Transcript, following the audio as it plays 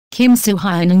Kim Soo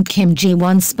Hyun and Kim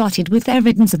Ji-won spotted with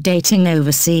evidence of dating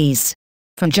overseas.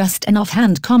 From just an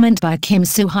offhand comment by Kim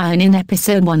Soo Hyun in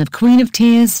episode 1 of Queen of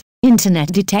Tears,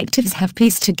 internet detectives have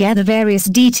pieced together various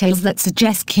details that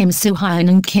suggest Kim Soo Hyun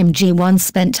and Kim Ji-won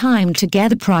spent time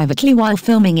together privately while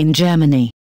filming in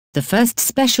Germany. The first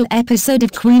special episode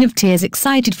of Queen of Tears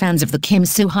excited fans of the Kim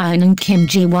Soo Hyun and Kim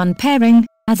Ji-won pairing,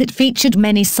 as it featured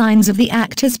many signs of the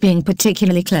actors being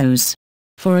particularly close.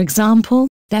 For example,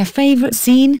 their favorite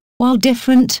scene, while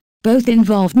different, both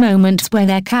involved moments where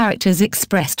their characters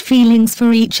expressed feelings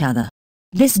for each other.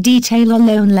 This detail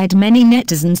alone led many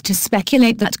netizens to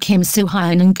speculate that Kim Soo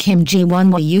Hyun and Kim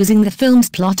Ji-won were using the film's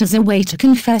plot as a way to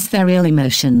confess their real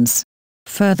emotions.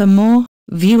 Furthermore,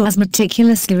 viewers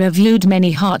meticulously reviewed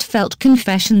many heartfelt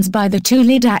confessions by the two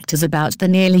lead actors about the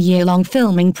nearly year-long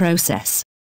filming process.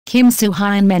 Kim Soo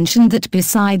Hyun mentioned that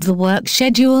besides the work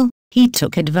schedule, he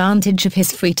took advantage of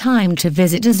his free time to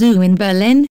visit a zoo in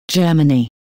Berlin, Germany.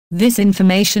 This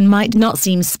information might not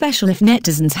seem special if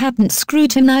netizens hadn't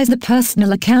scrutinized the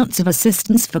personal accounts of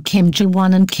assistants for Kim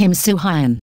Ji-won and Kim Soo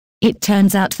Hyun. It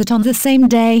turns out that on the same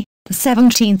day, the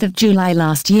 17th of July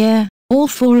last year, all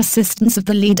four assistants of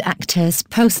the lead actors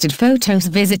posted photos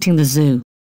visiting the zoo.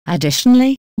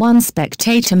 Additionally, one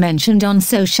spectator mentioned on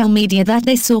social media that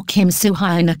they saw Kim Soo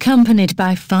Hyun accompanied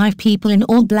by 5 people in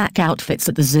all black outfits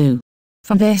at the zoo.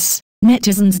 From this,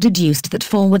 netizens deduced that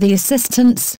 4 were the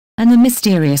assistants, and the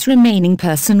mysterious remaining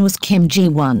person was Kim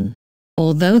Ji-won.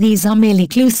 Although these are merely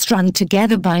clues strung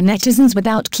together by netizens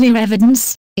without clear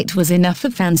evidence, it was enough for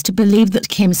fans to believe that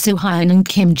Kim Soo Hyun and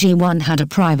Kim Ji-won had a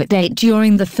private date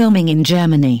during the filming in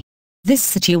Germany. This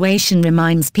situation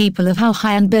reminds people of how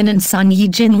Hyun Bin and Son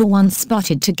Ye-jin were once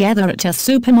spotted together at a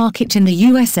supermarket in the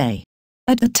USA.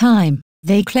 At the time,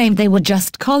 they claimed they were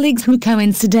just colleagues who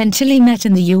coincidentally met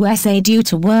in the USA due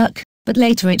to work, but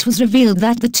later it was revealed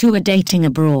that the two were dating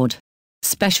abroad.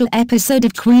 Special episode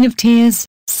of Queen of Tears,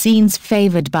 scenes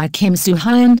favored by Kim Soo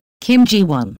Hyun, Kim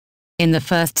Ji-won. In the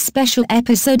first special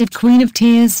episode of Queen of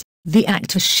Tears, the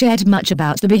actors shared much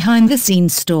about the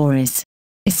behind-the-scenes stories.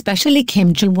 Especially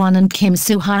Kim Ji-won and Kim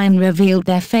Soo Hyun revealed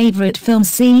their favorite film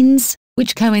scenes,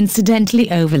 which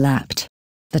coincidentally overlapped.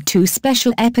 The 2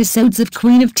 special episodes of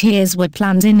Queen of Tears were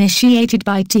plans initiated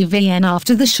by TVN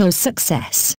after the show's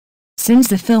success. Since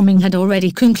the filming had already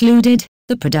concluded,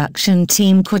 the production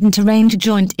team couldn't arrange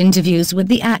joint interviews with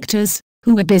the actors,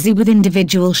 who were busy with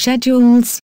individual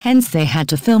schedules, hence they had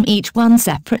to film each one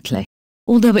separately.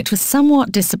 Although it was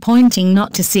somewhat disappointing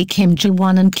not to see Kim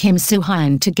Ji-won and Kim Soo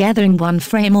Hyun together in one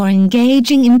frame or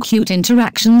engaging in cute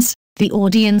interactions, the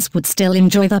audience would still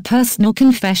enjoy the personal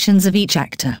confessions of each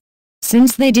actor.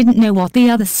 Since they didn't know what the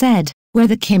other said,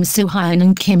 whether Kim Soo Hyun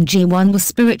and Kim Ji-won were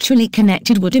spiritually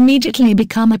connected would immediately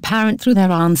become apparent through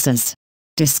their answers.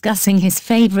 Discussing his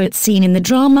favorite scene in the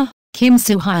drama, Kim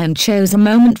Soo Hyun chose a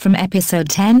moment from episode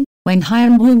 10, when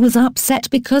Hyun-woo was upset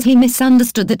because he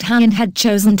misunderstood that Hyun had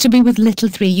chosen to be with little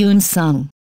 3 Yoon-sung.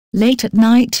 Late at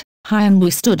night,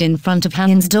 Hyun-woo stood in front of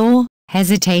Hyun's door,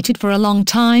 hesitated for a long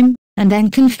time, and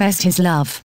then confessed his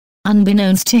love.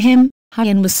 Unbeknownst to him,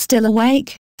 Hyun was still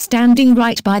awake, standing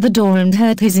right by the door and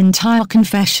heard his entire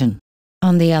confession.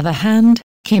 On the other hand,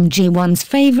 Kim Ji-won's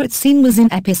favorite scene was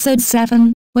in episode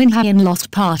 7, when Hyun lost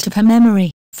part of her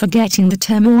memory, forgetting the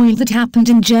turmoil that happened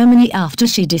in Germany after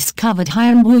she discovered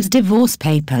Hyun-woo's divorce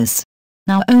papers.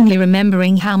 Now only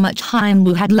remembering how much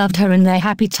Hyun-woo had loved her in their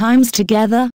happy times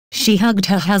together, she hugged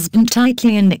her husband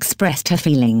tightly and expressed her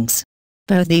feelings.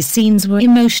 Both these scenes were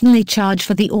emotionally charged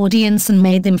for the audience and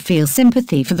made them feel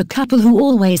sympathy for the couple who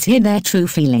always hid their true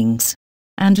feelings.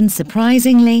 And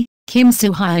unsurprisingly, Kim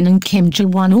Soo Hyun and Kim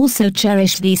Ji-won also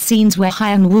cherished these scenes where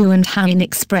Hyun-woo and Hyun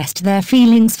expressed their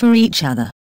feelings for each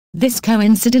other. This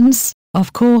coincidence,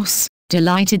 of course,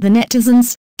 delighted the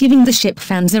netizens, giving the ship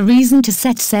fans a reason to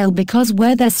set sail because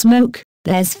where there's smoke,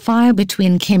 there's fire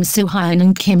between Kim Soo Hyun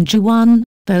and Kim Ji-won,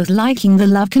 both liking the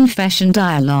love confession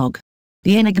dialogue.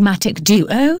 The enigmatic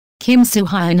duo, Kim Soo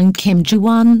Hyun and Kim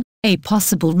Ji-won, a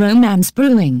possible romance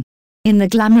brewing. In the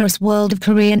glamorous world of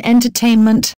Korean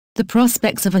entertainment, the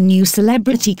prospects of a new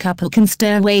celebrity couple can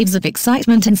stir waves of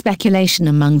excitement and speculation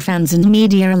among fans and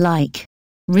media alike.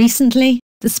 Recently,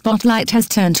 the spotlight has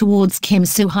turned towards Kim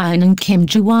Soo Hyun and Kim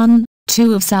Ji-won,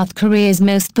 2 of South Korea's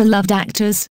most beloved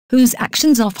actors, whose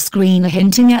actions off-screen are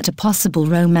hinting at a possible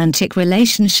romantic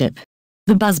relationship.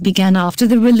 The buzz began after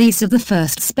the release of the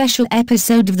first special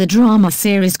episode of the drama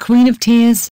series Queen of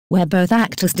Tears, where both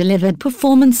actors delivered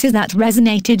performances that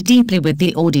resonated deeply with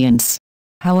the audience.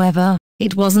 However,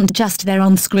 it wasn't just their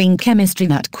on-screen chemistry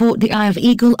that caught the eye of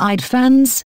eagle-eyed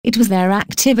fans, it was their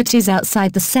activities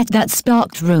outside the set that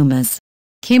sparked rumors.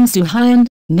 Kim Soo Hyun,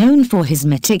 known for his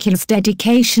meticulous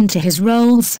dedication to his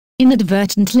roles,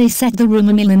 inadvertently set the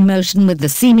rumor mill in motion with the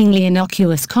seemingly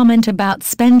innocuous comment about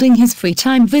spending his free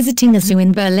time visiting a zoo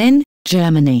in Berlin,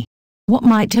 Germany. What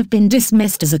might have been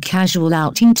dismissed as a casual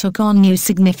outing took on new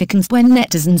significance when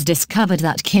netizens discovered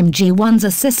that Kim Ji-won's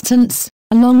assistants,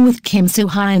 along with Kim Soo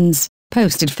Hyun's,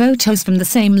 posted photos from the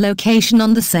same location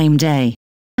on the same day.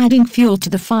 Adding fuel to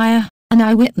the fire, an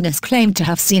eyewitness claimed to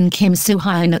have seen Kim Soo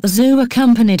Hyun at the zoo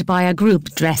accompanied by a group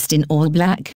dressed in all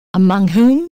black, among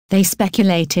whom, they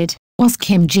speculated, was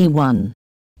Kim Ji-won.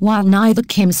 While neither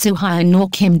Kim Soo Hyun nor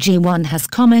Kim Ji-won has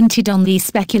commented on these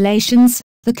speculations,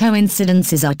 the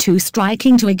coincidences are too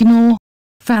striking to ignore.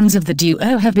 Fans of the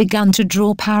duo have begun to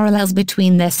draw parallels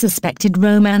between their suspected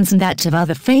romance and that of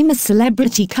other famous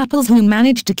celebrity couples who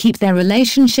managed to keep their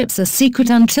relationships a secret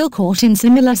until caught in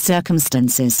similar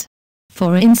circumstances.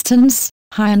 For instance,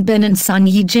 Hyun Bin and Son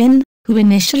Ye-jin, who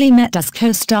initially met as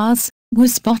co-stars, were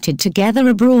spotted together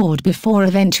abroad before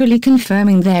eventually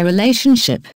confirming their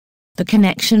relationship. The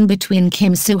connection between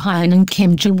Kim Soo Hyun and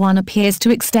Kim Ji-won appears to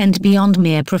extend beyond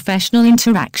mere professional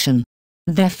interaction.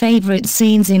 Their favorite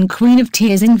scenes in Queen of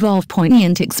Tears involve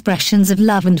poignant expressions of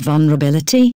love and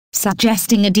vulnerability,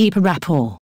 suggesting a deeper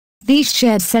rapport. These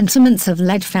shared sentiments have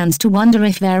led fans to wonder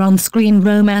if their on-screen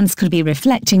romance could be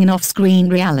reflecting an off-screen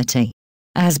reality.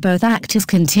 As both actors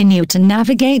continue to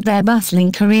navigate their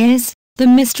bustling careers, the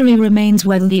mystery remains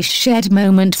whether these shared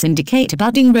moments indicate a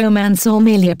budding romance or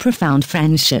merely a profound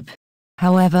friendship.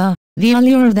 However, the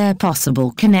allure of their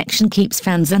possible connection keeps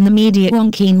fans and the media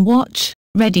on keen watch,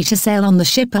 ready to sail on the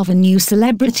ship of a new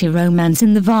celebrity romance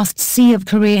in the vast sea of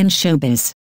Korean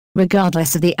showbiz.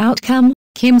 Regardless of the outcome,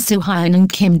 Kim Soo Hyun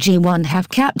and Kim Ji-won have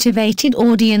captivated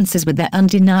audiences with their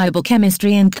undeniable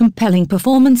chemistry and compelling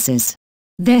performances.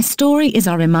 Their story is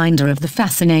a reminder of the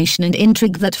fascination and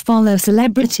intrigue that follow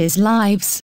celebrities'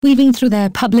 lives, weaving through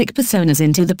their public personas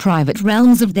into the private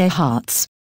realms of their hearts.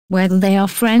 Whether they are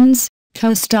friends,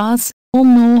 co-stars, or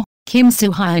more, Kim Soo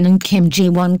Hyun and Kim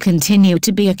Ji-won continue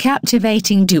to be a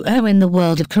captivating duo in the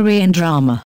world of Korean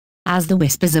drama. As the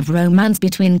whispers of romance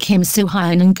between Kim Soo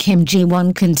Hyun and Kim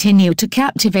Ji-won continue to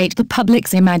captivate the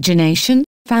public's imagination,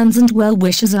 fans and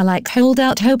well-wishers alike hold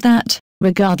out hope that,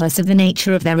 regardless of the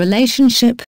nature of their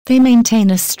relationship, they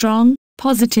maintain a strong,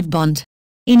 positive bond.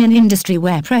 In an industry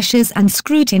where pressures and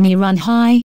scrutiny run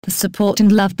high, the support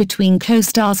and love between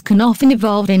co-stars can often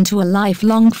evolve into a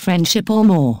lifelong friendship or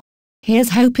more. Here's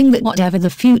hoping that whatever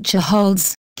the future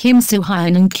holds, Kim Soo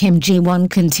Hyun and Kim Ji-won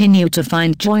continue to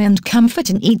find joy and comfort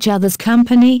in each other's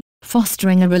company,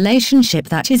 fostering a relationship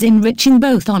that is enriching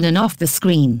both on and off the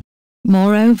screen.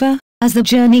 Moreover, as the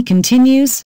journey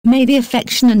continues, may the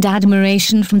affection and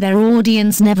admiration from their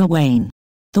audience never wane.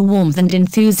 The warmth and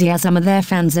enthusiasm of their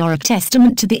fans are a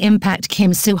testament to the impact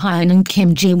Kim Soo Hyun and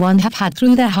Kim Ji-won have had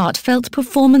through their heartfelt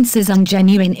performances and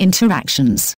genuine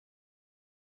interactions.